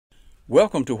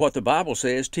Welcome to What the Bible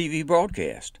Says TV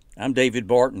broadcast. I'm David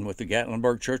Barton with the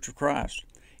Gatlinburg Church of Christ.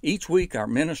 Each week our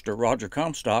minister, Roger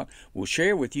Comstock, will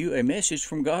share with you a message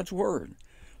from God's Word.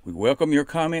 We welcome your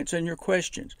comments and your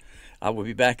questions. I will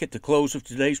be back at the close of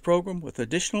today's program with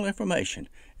additional information.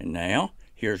 And now,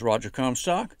 here's Roger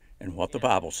Comstock and What the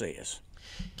Bible Says.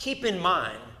 Keep in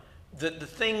mind that the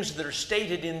things that are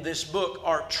stated in this book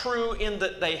are true in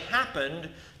that they happened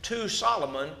to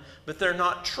Solomon, but they're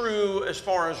not true as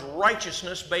far as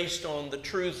righteousness based on the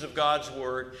truths of God's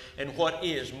Word and what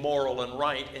is moral and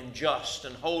right and just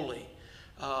and holy.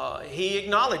 He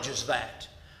acknowledges that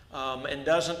and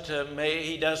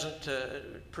he doesn't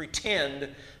pretend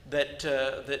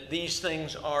that these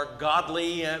things are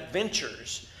godly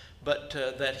ventures, but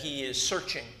that he is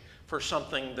searching for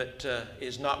something that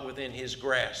is not within his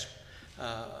grasp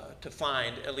to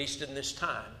find, at least in this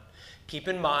time. Keep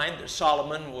in mind that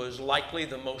Solomon was likely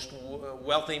the most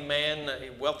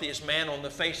wealthiest man on the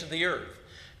face of the earth,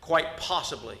 quite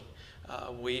possibly.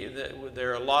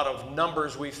 There are a lot of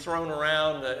numbers we've thrown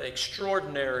around,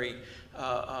 extraordinary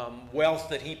wealth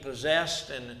that he possessed,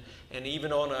 and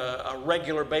even on a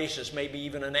regular basis, maybe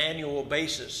even an annual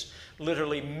basis,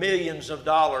 literally millions of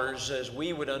dollars, as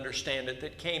we would understand it,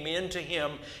 that came into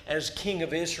him as king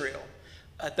of Israel.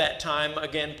 At that time,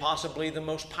 again, possibly the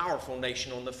most powerful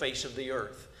nation on the face of the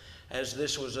earth, as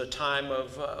this was a time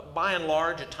of, by and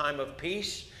large, a time of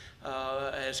peace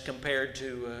as compared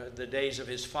to the days of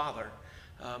his father.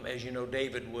 As you know,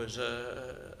 David was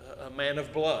a man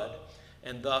of blood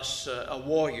and thus a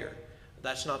warrior.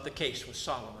 That's not the case with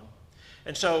Solomon.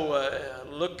 And so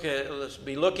let's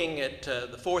be looking at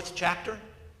the 4th chapter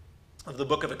of the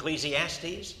book of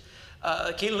Ecclesiastes.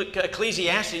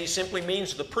 Ecclesiastes simply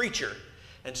means the preacher.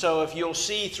 And so if you'll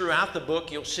see throughout the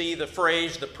book, you'll see the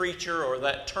phrase, the preacher, or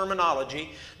that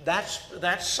terminology, that's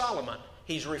Solomon.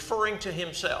 He's referring to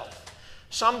himself.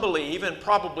 Some believe, and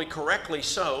probably correctly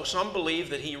so, some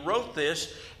believe that he wrote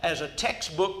this as a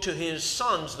textbook to his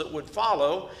sons that would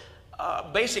follow,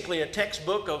 basically a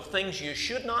textbook of things you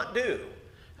should not do.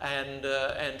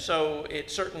 And so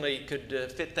it certainly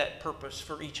could fit that purpose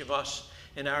for each of us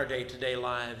in our day-to-day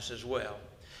lives as well.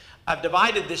 I've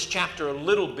divided this chapter a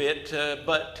little bit,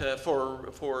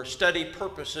 for study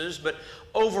purposes, but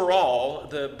overall,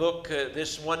 the book,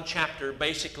 this one chapter,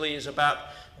 basically is about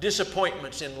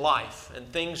disappointments in life and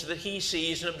things that he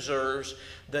sees and observes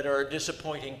that are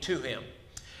disappointing to him.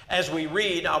 As we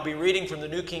read, I'll be reading from the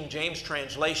New King James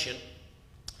translation,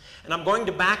 and I'm going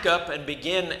to back up and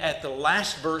begin at the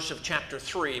last verse of chapter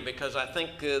 3, because I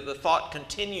think the thought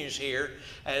continues here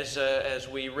as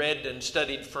we read and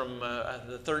studied from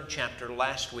the 3rd chapter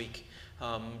last week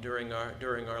during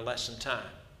our lesson time.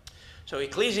 So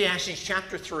Ecclesiastes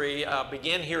chapter 3, I'll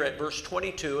begin here at verse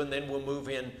 22, and then we'll move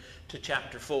in to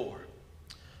chapter 4.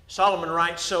 Solomon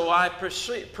writes, "So I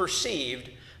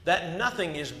perceived that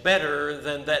nothing is better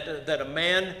than that a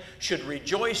man should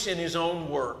rejoice in his own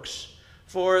works,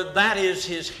 for that is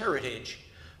his heritage.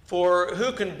 For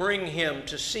who can bring him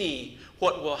to see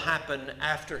what will happen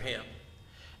after him?"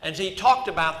 And he talked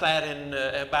about that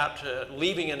about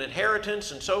leaving an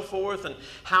inheritance and so forth, and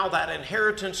how that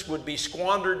inheritance would be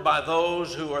squandered by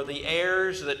those who are the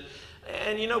heirs.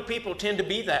 And you know, people tend to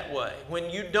be that way. When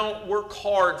you don't work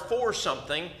hard for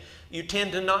something, you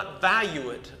tend to not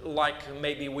value it like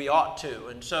maybe we ought to.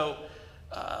 And so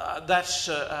that's,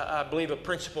 I believe, a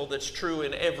principle that's true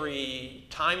in every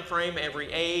time frame,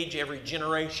 every age, every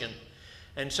generation.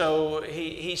 And so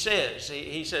he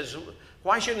says,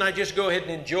 why shouldn't I just go ahead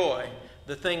and enjoy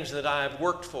the things that I've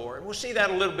worked for? And we'll see that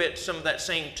a little bit, some of that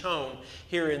same tone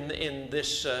here in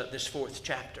this 4th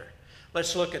chapter.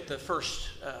 Let's look at the first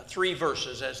 3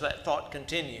 verses as that thought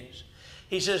continues.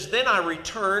 He says, "Then I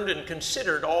returned and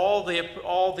considered all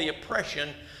the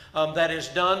oppression that is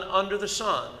done under the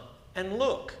sun. And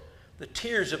look, the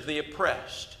tears of the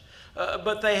oppressed,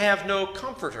 but they have no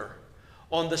comforter.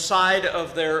 On the side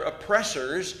of their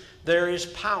oppressors there is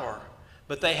power,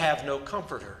 but they have no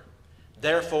comforter.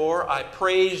 Therefore I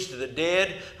praised the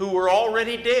dead who were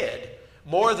already dead,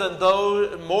 more than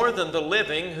the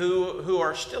living who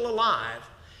are still alive.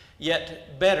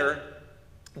 Yet better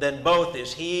than both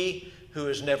is he who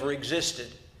has never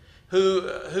existed,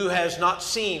 who has not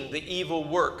seen the evil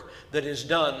work that is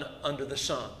done under the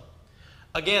sun."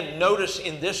 Again, notice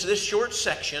in this short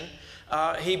section,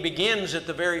 he begins at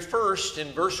the very first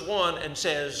in verse 1 and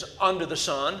says, under the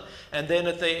sun. And then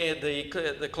at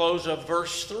the close of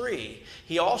verse 3,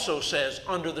 he also says,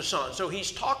 under the sun. So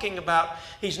he's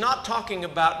not talking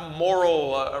about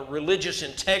moral, religious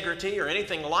integrity or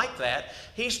anything like that.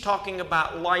 He's talking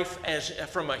about life as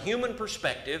from a human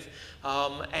perspective,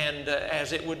 and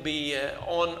as it would be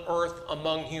on earth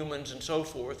among humans and so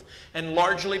forth, and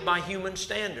largely by human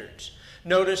standards.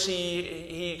 Notice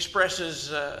he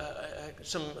expresses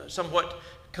somewhat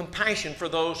compassion for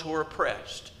those who are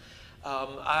oppressed.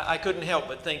 I couldn't help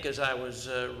but think as I was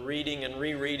reading and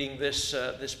rereading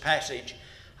this passage,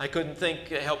 I couldn't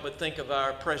help but think of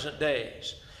our present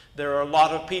days. There are a lot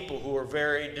of people who are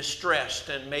very distressed,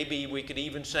 and maybe we could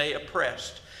even say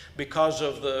oppressed, because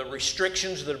of the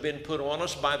restrictions that have been put on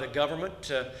us by the government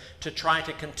to try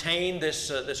to contain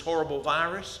this horrible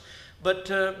virus. But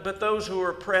those who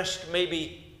are oppressed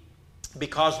maybe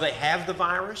because they have the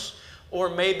virus, or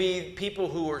maybe people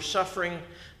who are suffering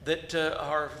that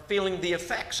are feeling the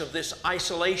effects of this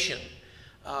isolation.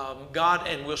 God,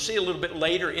 and we'll see a little bit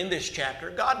later in this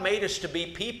chapter, God made us to be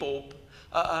people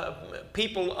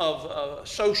of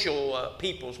social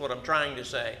people is what I'm trying to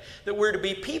say. That we're to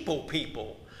be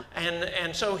people.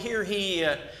 And so here he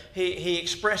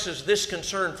expresses this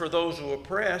concern for those who are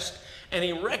oppressed, and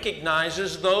he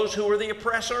recognizes those who are the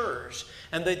oppressors,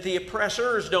 and that the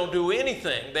oppressors don't do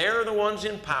anything. They're the ones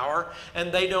in power,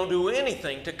 and they don't do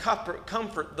anything to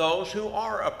comfort those who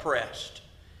are oppressed.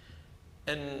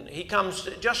 And he comes,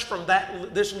 just from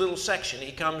this little section,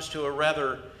 he comes to a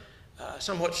rather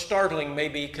somewhat startling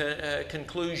maybe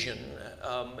conclusion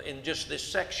in just this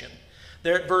section.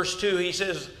 There at verse 2 he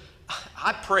says,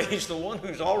 I praise the one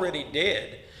who's already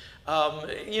dead.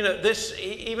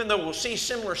 Even though we'll see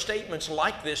similar statements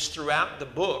like this throughout the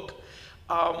book,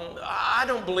 I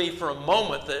don't believe for a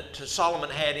moment that Solomon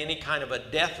had any kind of a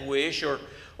death wish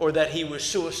or that he was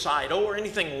suicidal or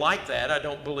anything like that. I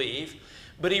don't believe.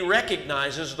 But he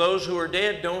recognizes those who are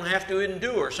dead don't have to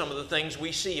endure some of the things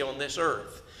we see on this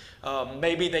earth.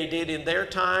 Maybe they did in their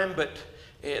time, but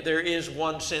there is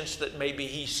one sense that maybe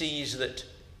he sees that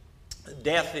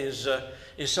death is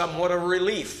somewhat a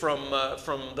relief from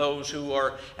those who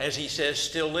are, as he says,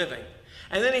 still living.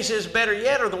 And then he says, better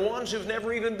yet are the ones who've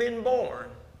never even been born.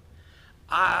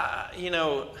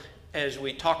 As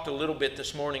we talked a little bit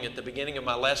this morning at the beginning of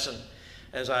my lesson,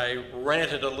 as I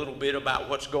ranted a little bit about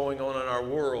what's going on in our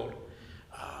world,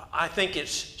 I think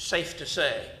it's safe to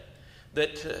say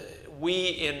that we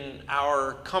in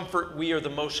our comfort, we are the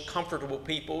most comfortable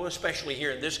people, especially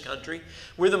here in this country.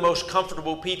 We're the most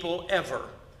comfortable people ever.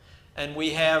 And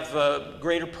we have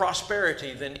greater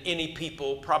prosperity than any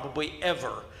people probably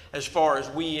ever, as far as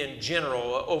we in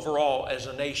general, overall as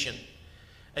a nation.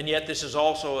 And yet this is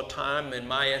also a time, in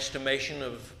my estimation,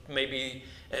 of maybe,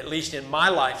 at least in my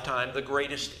lifetime, the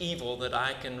greatest evil that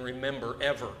I can remember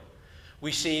ever.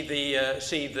 We see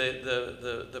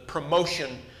the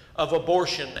promotion of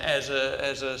abortion as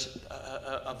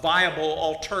a viable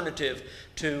alternative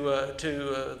to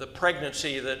the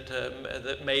pregnancy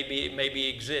that maybe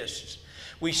exists.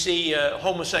 We see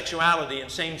homosexuality and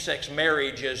same-sex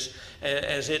marriage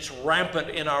as it's rampant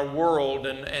in our world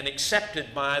and accepted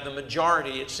by the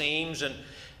majority, it seems,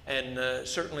 and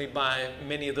certainly by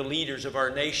many of the leaders of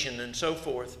our nation and so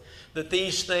forth. That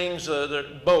these things,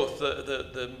 both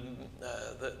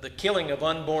the killing of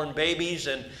unborn babies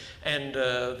and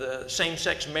the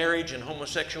same-sex marriage and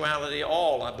homosexuality,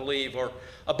 all, I believe, are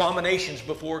abominations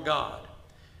before God.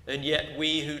 And yet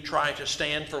we who try to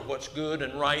stand for what's good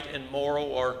and right and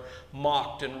moral are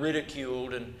mocked and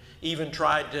ridiculed, and even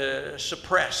tried to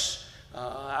suppress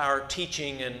our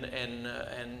teaching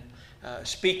and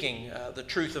speaking the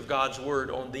truth of God's Word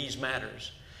on these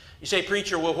matters. You say,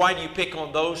 preacher, well, why do you pick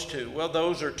on those two? Well,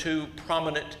 those are two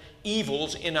prominent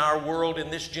evils in our world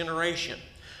in this generation.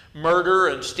 Murder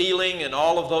and stealing and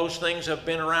all of those things have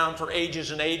been around for ages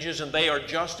and ages, and they are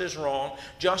just as wrong,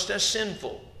 just as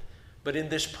sinful. But in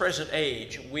this present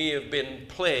age, we have been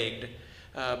plagued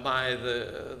by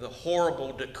the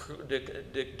horrible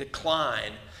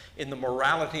decline in the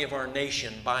morality of our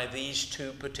nation by these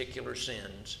two particular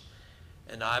sins.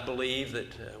 And I believe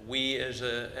that we as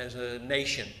a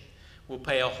nation will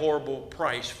pay a horrible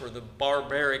price for the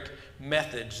barbaric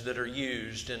methods that are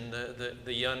used and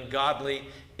the ungodly,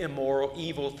 immoral,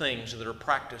 evil things that are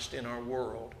practiced in our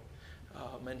world.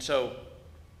 And so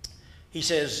he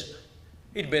says,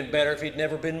 it'd been better if he'd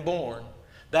never been born.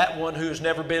 That one who's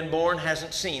never been born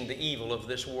hasn't seen the evil of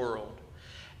this world.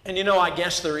 And I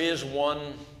guess there is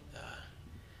one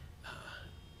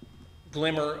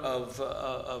glimmer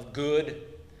of good,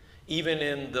 even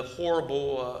in the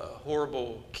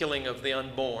horrible killing of the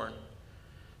unborn.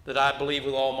 that I believe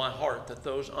with all my heart that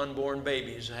those unborn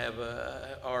babies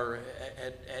are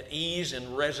at ease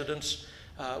and residence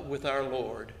with our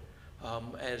Lord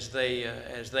as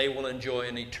they will enjoy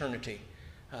an eternity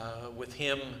with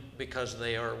Him, because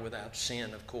they are without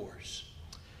sin, of course.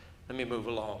 Let me move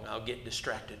along. I'll get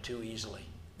distracted too easily.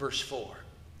 Verse 4.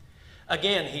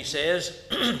 Again, he says,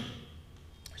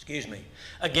 excuse me,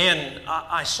 again,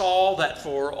 I saw that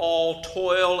for all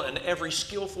toil and every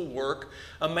skillful work,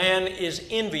 a man is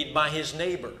envied by his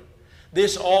neighbor.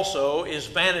 This also is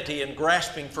vanity and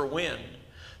grasping for wind.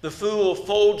 The fool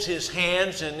folds his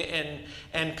hands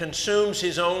and consumes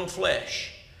his own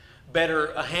flesh. Better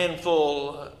a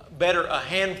handful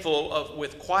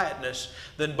with quietness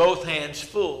than both hands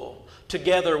full,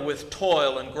 together with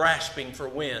toil and grasping for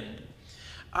wind.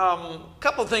 A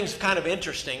couple of things kind of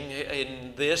interesting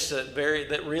in this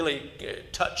that really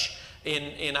touch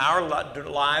in our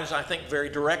lives, I think, very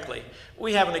directly.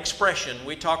 We have an expression.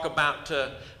 We talk about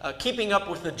keeping up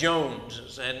with the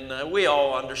Joneses, and we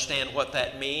all understand what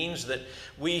that means, that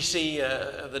we see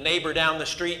the neighbor down the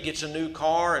street gets a new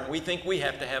car, and we think we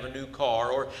have to have a new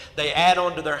car, or they add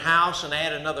on to their house and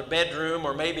add another bedroom,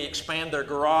 or maybe expand their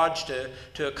garage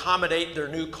to accommodate their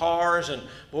new cars, and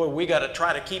boy, we got to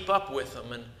try to keep up with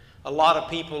them. And a lot of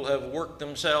people have worked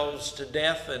themselves to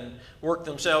death and worked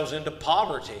themselves into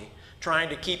poverty trying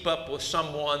to keep up with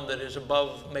someone that is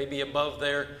maybe above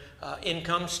their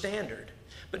income standard.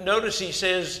 But notice he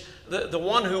says, the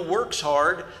one who works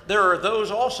hard, there are those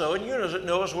also, and you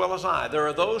know as well as I, there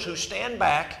are those who stand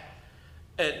back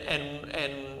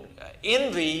and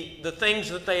envy the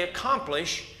things that they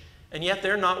accomplish, and yet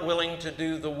they're not willing to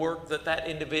do the work that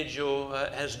individual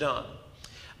has done.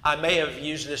 I may have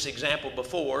used this example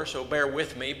before, so bear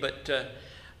with me, but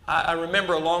I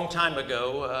remember a long time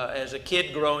ago, as a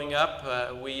kid growing up,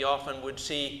 we often would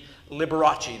see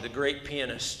Liberace, the great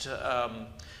pianist,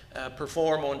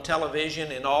 perform on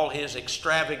television in all his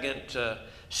extravagant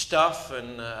stuff,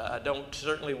 and I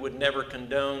certainly would never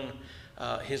condone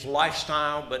his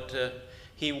lifestyle, but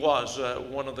he was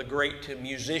one of the great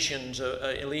musicians,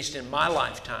 at least in my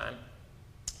lifetime.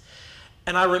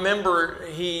 And I remember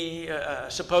he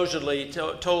supposedly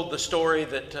told the story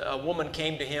that a woman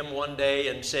came to him one day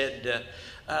and said,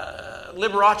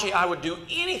 Liberace, I would do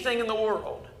anything in the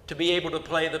world to be able to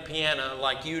play the piano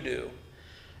like you do.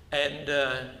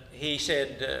 And he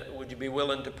said, would you be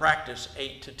willing to practice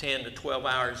 8 to 10 to 12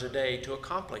 hours a day to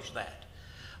accomplish that?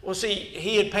 Well, see,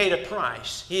 he had paid a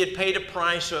price. He had paid a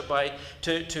price to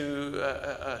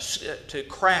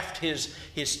craft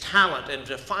his talent and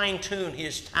to fine-tune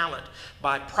his talent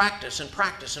by practice and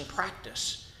practice and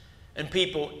practice. And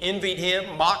people envied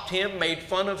him, mocked him, made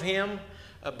fun of him,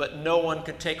 but no one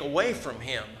could take away from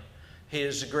him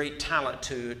his great talent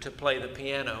to play the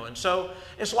piano. And so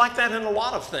it's like that in a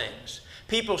lot of things.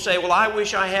 People say, well, I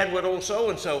wish I had what old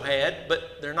so-and-so had,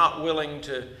 but they're not willing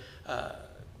to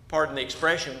pardon the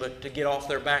expression, but to get off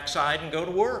their backside and go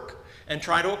to work and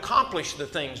try to accomplish the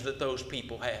things that those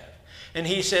people have. And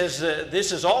he says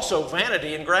this is also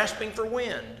vanity and grasping for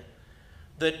wind,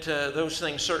 that those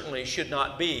things certainly should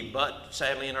not be, but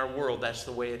sadly in our world that's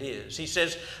the way it is. He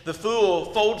says the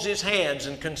fool folds his hands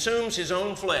and consumes his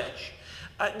own flesh.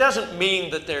 It doesn't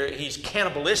mean that he's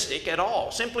cannibalistic at all.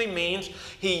 It simply means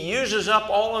he uses up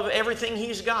everything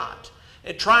he's got,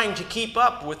 trying to keep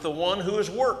up with the one who has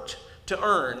worked to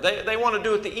earn. They want to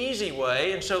do it the easy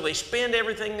way, and so they spend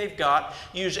everything they've got,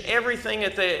 use everything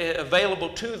available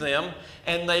to them,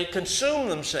 and they consume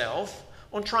themselves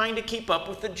on trying to keep up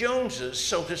with the Joneses,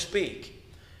 so to speak.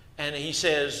 And he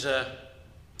says,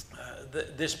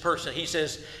 this person, he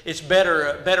says, it's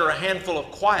better a handful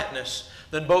of quietness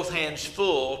than both hands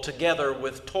full together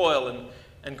with toil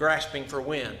and grasping for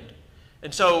wind.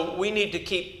 And so we need to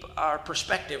keep our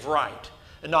perspective right,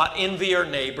 and not envy our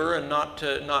neighbor, and not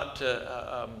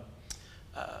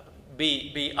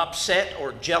be upset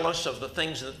or jealous of the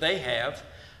things that they have.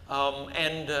 I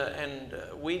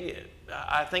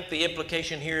think the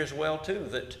implication here as well too,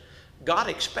 that God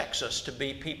expects us to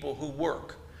be people who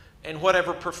work in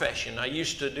whatever profession. I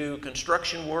used to do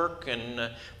construction work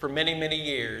and for many, many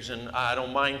years, and I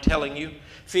don't mind telling you,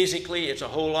 physically it's a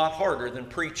whole lot harder than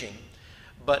preaching.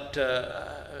 But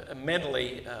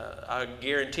mentally, I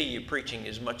guarantee you preaching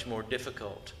is much more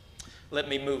difficult. Let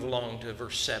me move along to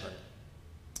verse 7.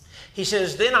 He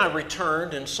says, then I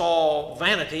returned and saw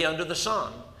vanity under the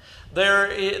sun. There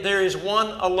is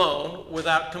one alone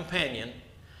without companion.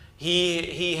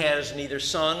 He has neither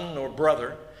son nor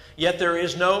brother, yet there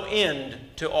is no end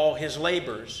to all his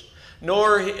labors,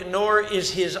 nor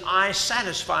is his eye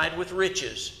satisfied with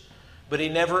riches. But he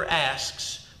never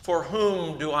asks, For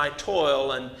whom do I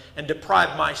toil and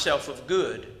deprive myself of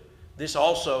good? This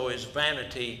also is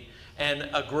vanity and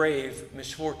a grave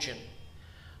misfortune.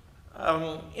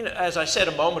 As I said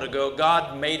a moment ago,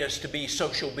 God made us to be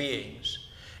social beings.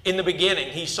 In the beginning,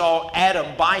 He saw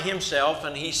Adam by himself,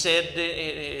 and He said,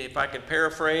 if I could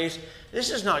paraphrase, this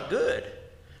is not good.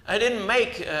 I didn't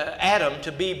make Adam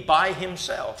to be by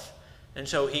himself. And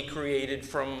so He created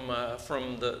from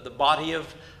the body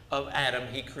of Adam,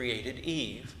 He created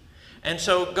Eve. And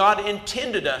so God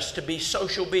intended us to be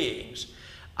social beings.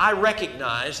 I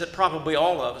recognize that probably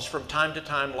all of us from time to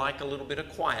time like a little bit of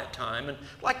quiet time and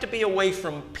like to be away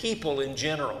from people in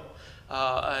general.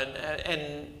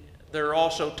 And there are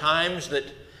also times that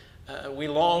we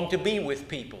long to be with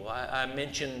people. I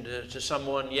mentioned to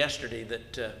someone yesterday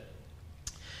that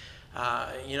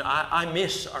I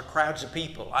miss our crowds of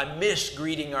people. I miss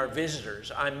greeting our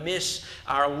visitors. I miss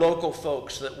our local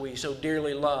folks that we so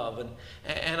dearly love,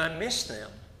 and I miss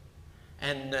them.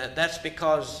 And that's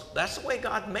because that's the way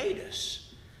God made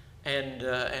us.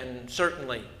 And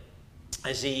certainly,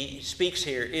 as He speaks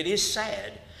here, it is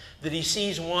sad that He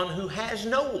sees one who has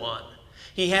no one.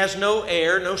 He has no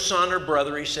heir, no son or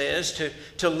brother, He says,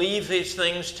 to leave these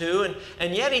things to,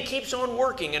 and yet He keeps on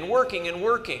working and working and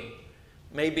working.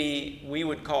 Maybe we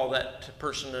would call that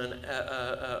person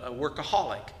a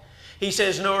workaholic. He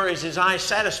says, nor is his eye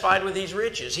satisfied with these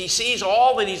riches. He sees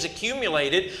all that he's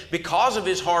accumulated because of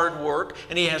his hard work,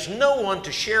 and he has no one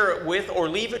to share it with or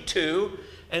leave it to,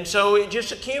 and so it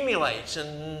just accumulates.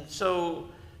 And so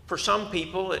for some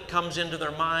people, it comes into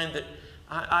their mind that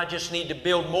I just need to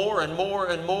build more and more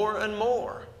and more and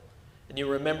more. And you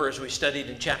remember as we studied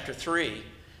in chapter 3,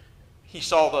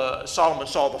 Solomon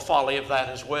saw the folly of that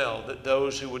as well, that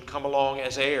those who would come along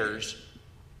as heirs,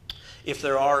 if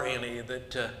there are any,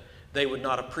 that they would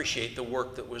not appreciate the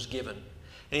work that was given.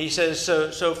 And he says,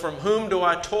 so from whom do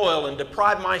I toil and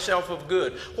deprive myself of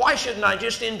good? Why shouldn't I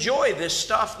just enjoy this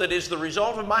stuff that is the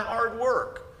result of my hard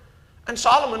work? And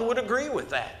Solomon would agree with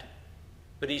that.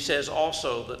 But he says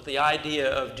also that the idea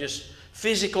of just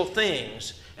physical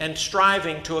things and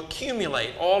striving to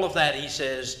accumulate, all of that, he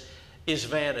says, is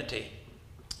vanity.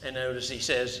 And notice he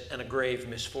says, and a grave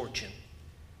misfortune.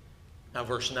 Now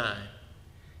verse 9.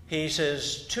 He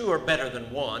says, two are better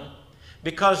than one,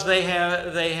 because they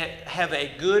have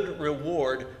a good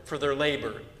reward for their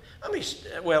labor. Let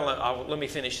me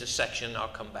finish this section and I'll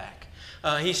come back.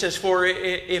 He says, for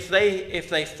if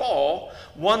they fall,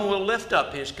 one will lift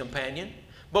up his companion,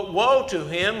 but woe to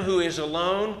him who is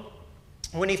alone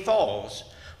when he falls,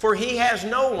 for he has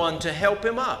no one to help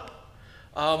him up.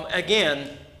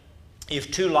 Again, if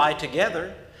two lie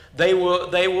together, they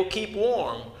will keep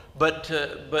warm. But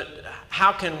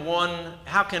how can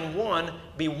one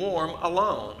be warm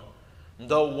alone?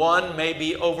 Though one may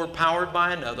be overpowered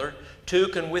by another, two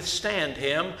can withstand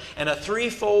him, and a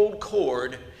threefold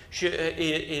cord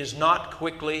is not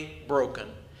quickly broken.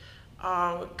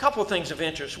 A couple of things of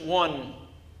interest. One,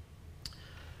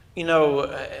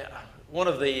 one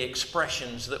of the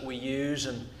expressions that we use,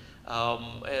 and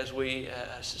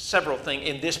several things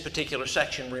in this particular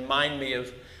section remind me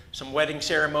of some wedding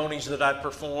ceremonies that I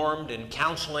performed and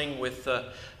counseling with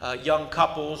young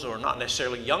couples, or not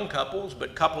necessarily young couples,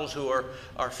 but couples who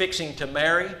are fixing to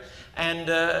marry. And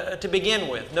to begin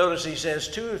with, notice he says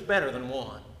two is better than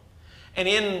one.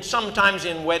 And sometimes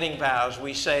in wedding vows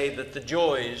we say that the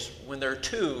joys, when there are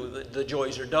two, the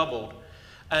joys are doubled.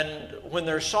 And when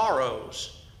there are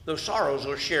sorrows, those sorrows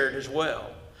are shared as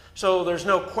well. So there's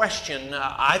no question,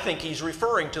 I think he's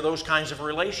referring to those kinds of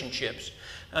relationships.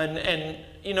 And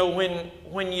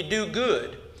when you do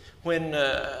good, when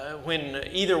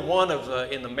either one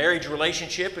in the marriage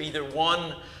relationship, either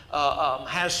one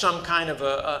has some kind of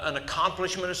an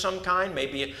accomplishment of some kind,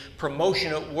 maybe a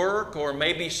promotion at work, or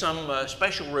maybe some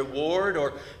special reward,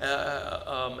 or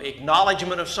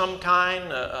acknowledgement of some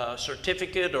kind, a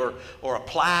certificate or a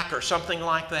plaque or something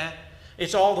like that.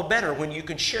 It's all the better when you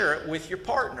can share it with your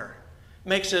partner.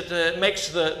 Makes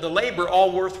the labor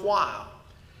all worthwhile.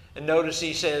 And notice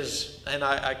he says, and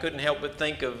I couldn't help but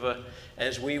think of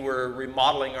as we were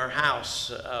remodeling our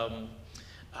house,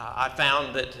 I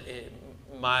found that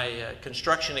my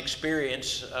construction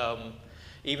experience,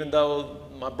 even though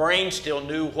my brain still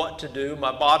knew what to do,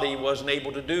 my body wasn't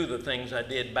able to do the things I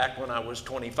did back when I was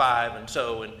 25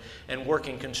 and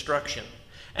working construction.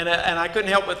 And I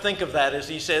couldn't help but think of that as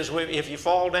he says, if you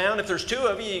fall down, if there's two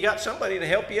of you, you got somebody to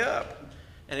help you up.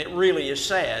 And it really is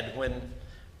sad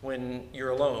when you're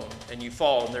alone and you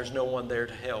fall and there's no one there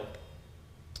to help.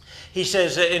 He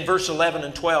says in verse 11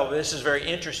 and 12, this is very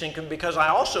interesting because I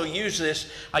also use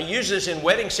this in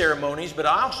wedding ceremonies, but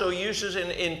I also use this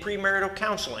in premarital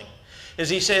counseling. As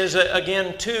he says,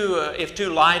 again, if two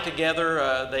lie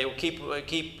together, they will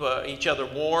keep each other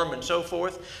warm and so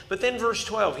forth. But then verse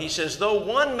 12, he says, though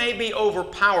one may be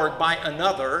overpowered by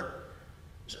another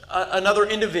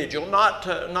individual,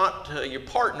 not your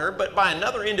partner, but by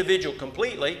another individual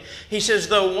completely. He says,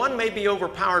 though one may be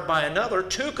overpowered by another,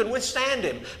 two can withstand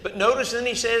him. But notice then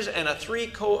he says, and a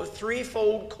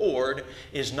threefold cord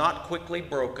is not quickly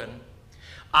broken.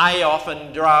 I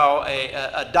often draw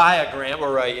a diagram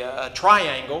or a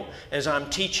triangle as I'm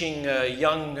teaching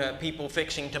young people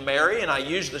fixing to marry, and I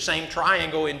use the same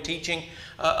triangle in teaching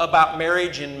about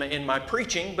marriage in my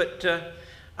preaching, but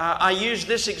I use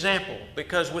this example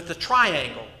because with the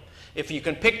triangle, if you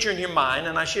can picture in your mind,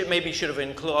 and I maybe should have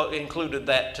included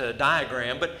that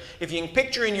diagram, but if you can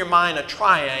picture in your mind a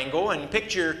triangle and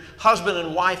picture husband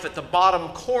and wife at the bottom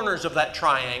corners of that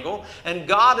triangle and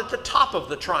God at the top of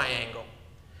the triangle.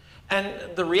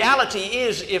 And the reality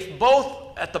is, if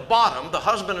both at the bottom, the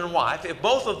husband and wife, if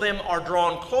both of them are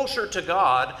drawn closer to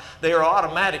God, they are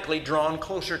automatically drawn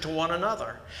closer to one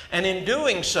another. And in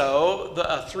doing so,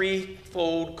 a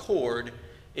threefold cord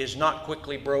is not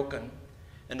quickly broken.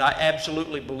 And I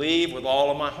absolutely believe with all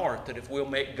of my heart that if we'll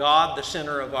make God the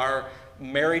center of our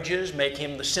marriages, make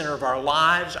Him the center of our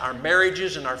lives, our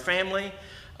marriages and our family,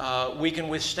 we can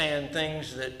withstand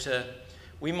things that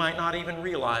we might not even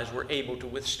realize we're able to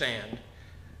withstand.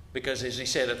 Because as he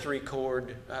said, a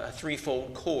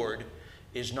threefold cord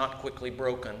is not quickly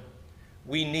broken.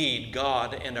 We need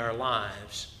God in our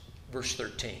lives. Verse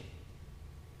 13.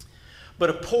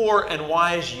 But a poor and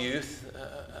wise youth,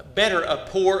 better a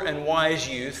poor and wise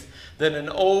youth than an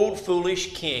old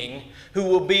foolish king who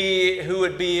will be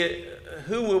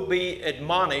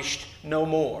admonished no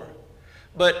more.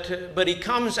 But he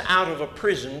comes out of a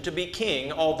prison to be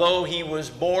king, although he was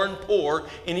born poor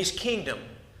in his kingdom.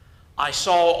 I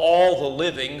saw all the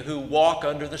living who walk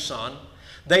under the sun.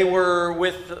 They were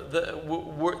with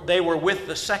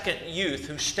the second youth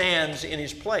who stands in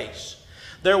his place.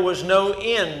 There was no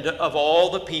end of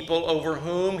all the people over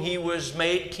whom he was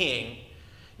made king.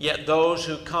 Yet those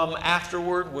who come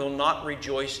afterward will not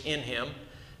rejoice in him.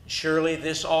 Surely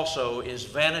this also is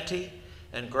vanity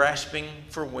and grasping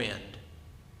for wind.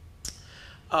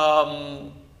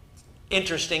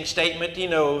 Interesting statement. You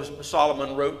know,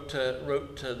 Solomon wrote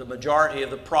the majority of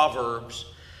the Proverbs,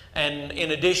 and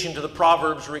in addition to the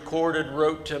Proverbs recorded,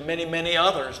 wrote many, many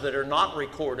others that are not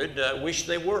recorded. Wish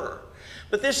they were.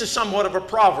 But this is somewhat of a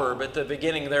proverb at the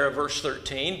beginning there of verse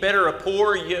 13. Better a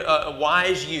poor,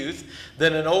 wise youth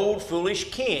than an old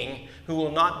foolish king who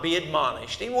will not be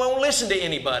admonished. He won't listen to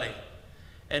anybody.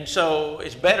 And so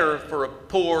it's better for a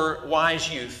poor,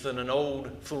 wise youth than an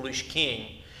old, foolish king.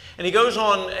 And he goes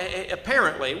on,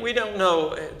 apparently, we don't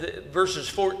know verses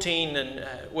 14 and,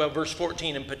 verse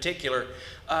 14 in particular.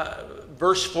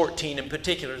 Verse 14 in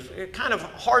particular is kind of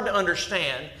hard to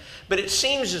understand, but it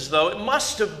seems as though it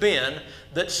must have been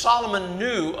that Solomon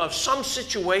knew of some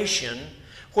situation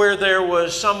where there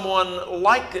was someone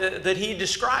like that he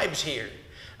describes here.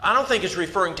 I don't think it's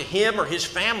referring to him or his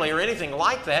family or anything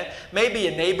like that. Maybe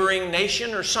a neighboring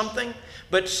nation or something,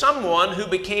 but someone who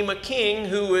became a king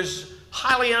who was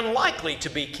highly unlikely to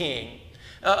be king.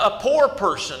 A poor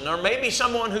person, or maybe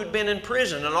someone who'd been in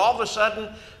prison, and all of a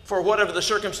sudden, for whatever the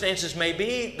circumstances may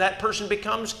be, that person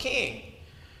becomes king.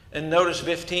 And notice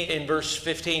in verse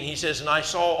 15, he says, and I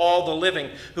saw all the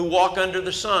living who walk under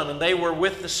the sun, and they were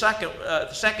with the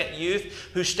second youth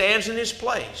who stands in his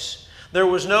place. There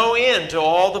was no end to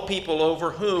all the people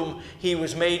over whom he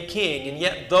was made king, and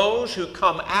yet those who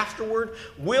come afterward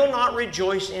will not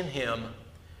rejoice in him.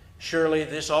 Surely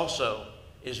this also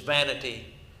is vanity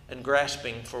and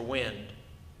grasping for wind.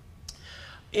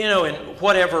 You know, in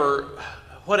whatever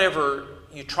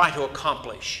you try to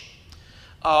accomplish,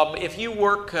 if you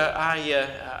work,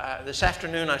 this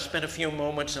afternoon I spent a few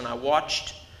moments and I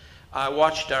watched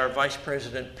our Vice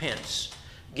President Pence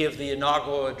give the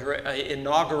inaugural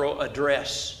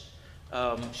address.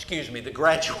 The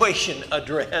graduation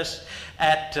address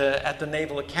at the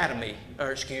Naval Academy,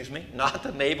 or excuse me, not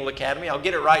the Naval Academy, I'll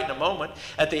get it right in a moment,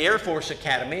 at the Air Force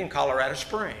Academy in Colorado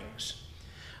Springs.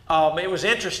 It was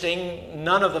interesting,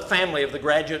 none of the family of the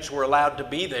graduates were allowed to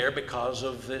be there because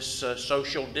of this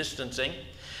social distancing,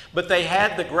 but they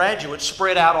had the graduates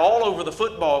spread out all over the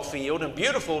football field, and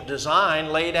beautiful design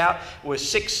laid out with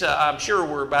I'm sure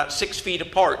were about 6 feet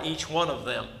apart, each one of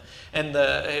them. And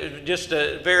just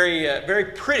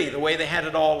very pretty the way they had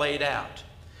it all laid out.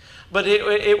 But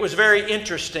it was very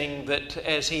interesting that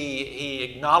as he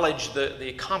acknowledged the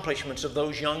accomplishments of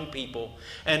those young people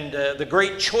and the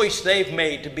great choice they've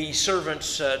made to be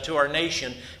servants to our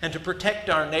nation and to protect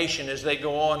our nation as they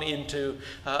go on into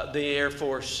the Air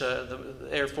Force, the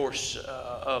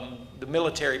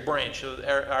military branch of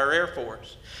our Air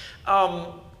Force.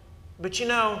 But you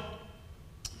know,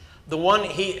 the one I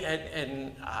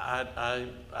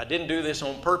didn't do this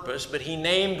on purpose, but he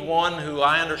named one who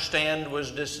I understand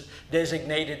was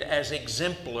designated as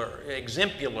exemplar,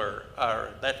 or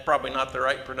that's probably not the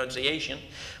right pronunciation,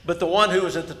 but the one who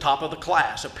was at the top of the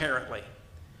class, apparently.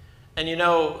 And you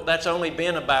know, that's only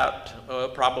been about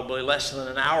probably less than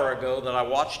an hour ago that I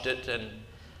watched it, and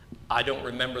I don't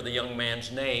remember the young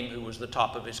man's name who was the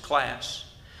top of his class.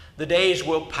 The days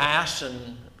will pass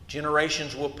and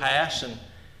generations will pass, and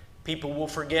people will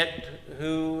forget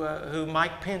who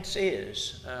Mike Pence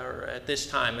is at this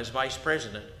time as Vice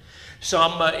President.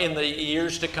 Some in the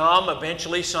years to come,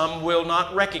 eventually some will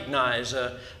not recognize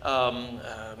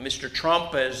Mr.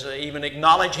 Trump as even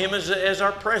acknowledge him as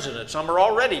our president. Some are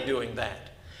already doing that.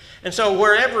 And so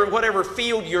whatever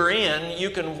field you're in,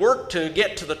 you can work to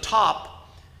get to the top,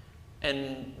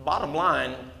 and bottom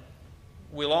line,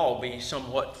 we'll all be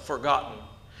somewhat forgotten.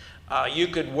 You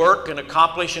could work and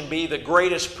accomplish and be the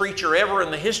greatest preacher ever in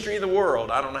the history of the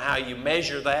world. I don't know how you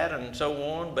measure that and so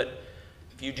on, but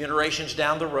a few generations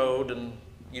down the road and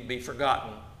you'd be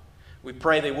forgotten. We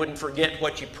pray they wouldn't forget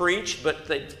what you preached, but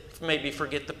they'd maybe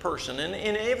forget the person. And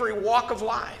in every walk of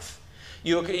life,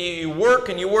 you work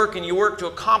and you work and you work to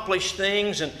accomplish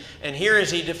things. And here as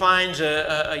he defines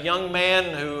a young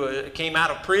man who came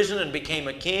out of prison and became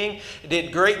a king,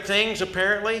 did great things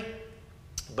apparently,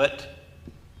 but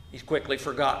he's quickly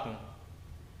forgotten.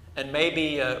 And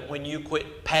maybe when you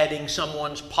quit padding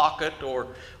someone's pocket, or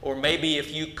maybe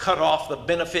if you cut off the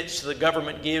benefits the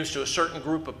government gives to a certain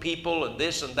group of people and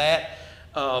this and that,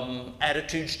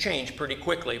 attitudes change pretty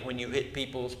quickly when you hit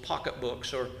people's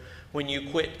pocketbooks or when you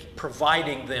quit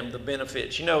providing them the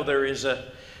benefits. You know, there is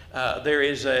a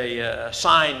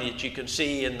sign that you can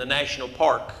see in the national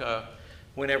park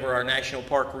whenever our national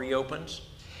park reopens.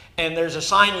 And there's a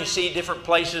sign you see different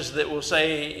places that will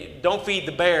say, don't feed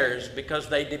the bears because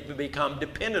they become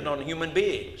dependent on human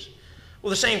beings. Well,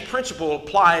 the same principle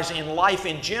applies in life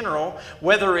in general,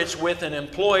 whether it's with an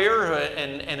employer,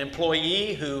 an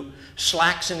employee who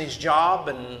slacks in his job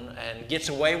and gets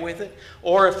away with it,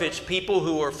 or if it's people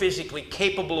who are physically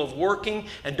capable of working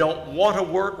and don't want to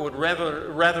work, would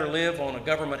rather live on a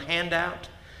government handout.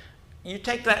 You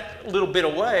take that little bit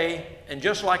away, and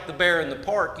just like the bear in the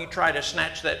park, you try to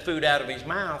snatch that food out of his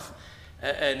mouth,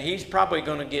 and he's probably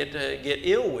going to get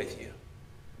ill with you.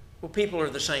 Well, people are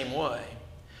the same way.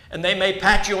 And they may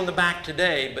pat you on the back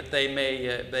today, but they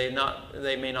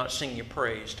may not sing your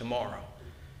praise tomorrow.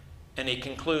 And he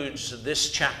concludes this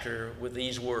chapter with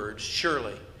these words,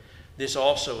 surely this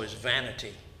also is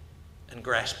vanity and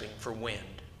grasping for wind.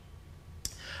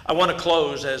 I want to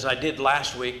close, as I did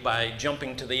last week, by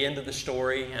jumping to the end of the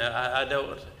story. I'm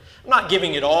not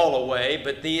giving it all away,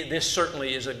 but this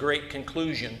certainly is a great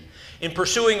conclusion. In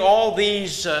pursuing all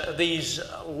these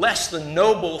less than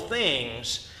noble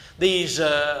things, these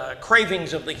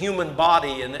cravings of the human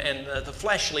body and the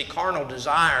fleshly carnal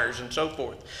desires and so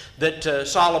forth that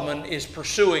Solomon is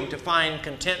pursuing to find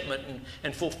contentment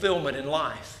and fulfillment in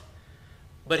life.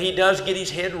 But he does get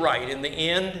his head right in the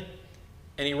end,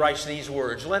 and he writes these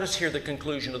words. Let us hear the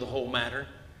conclusion of the whole matter.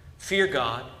 Fear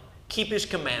God, keep his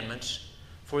commandments,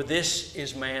 for this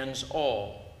is man's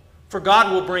all. For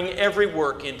God will bring every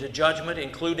work into judgment,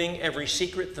 including every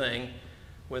secret thing,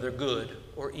 whether good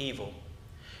or evil.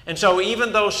 And so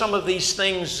even though some of these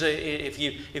things, if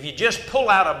you just pull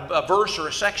out a verse or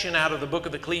a section out of the book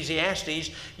of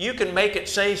Ecclesiastes, you can make it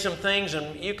say some things,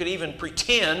 and you could even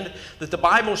pretend that the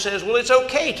Bible says, well, it's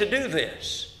okay to do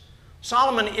this.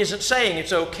 Solomon isn't saying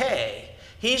it's okay.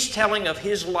 He's telling of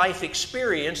his life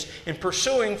experience in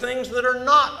pursuing things that are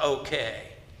not okay.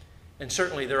 And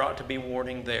certainly there ought to be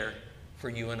warning there for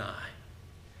you and I.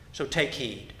 So take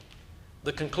heed.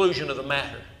 The conclusion of the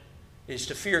matter is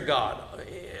to fear God,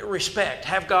 respect,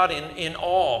 have God in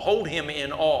awe, hold him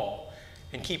in awe,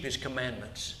 and keep his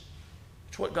commandments.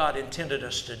 It's what God intended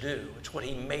us to do. It's what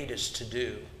he made us to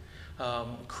do,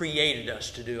 created us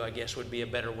to do, I guess would be a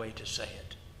better way to say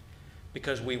it,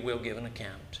 because we will give an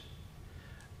account.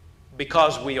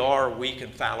 Because we are weak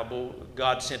and fallible,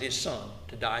 God sent his Son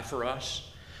to die for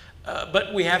us.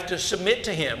 But we have to submit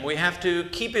to him. We have to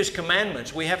keep his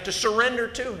commandments. We have to surrender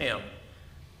to him.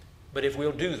 But if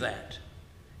we'll do that,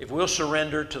 if we'll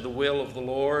surrender to the will of the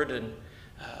Lord and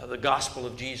the gospel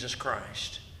of Jesus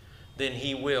Christ, then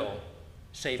he will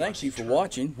save Thank us you for eternally.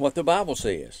 watching What the Bible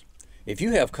Says. If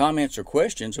you have comments or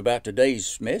questions about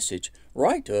today's message,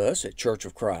 write to us at Church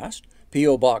of Christ,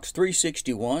 P.O. Box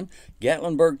 361,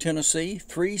 Gatlinburg, Tennessee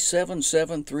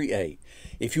 37738.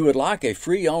 If you would like a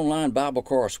free online Bible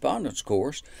correspondence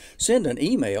course, send an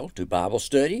email to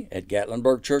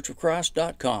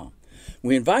BibleStudy@GatlinburgChurchOfChrist.com.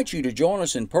 We invite you to join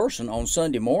us in person on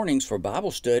Sunday mornings for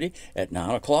Bible study at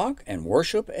 9 o'clock and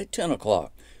worship at 10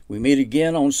 o'clock. We meet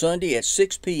again on Sunday at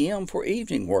 6 p.m. for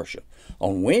evening worship.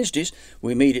 On Wednesdays,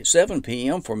 we meet at 7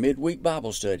 p.m. for midweek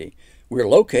Bible study. We're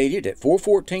located at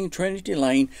 414 Trinity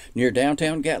Lane near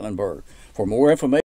downtown Gatlinburg. For more information,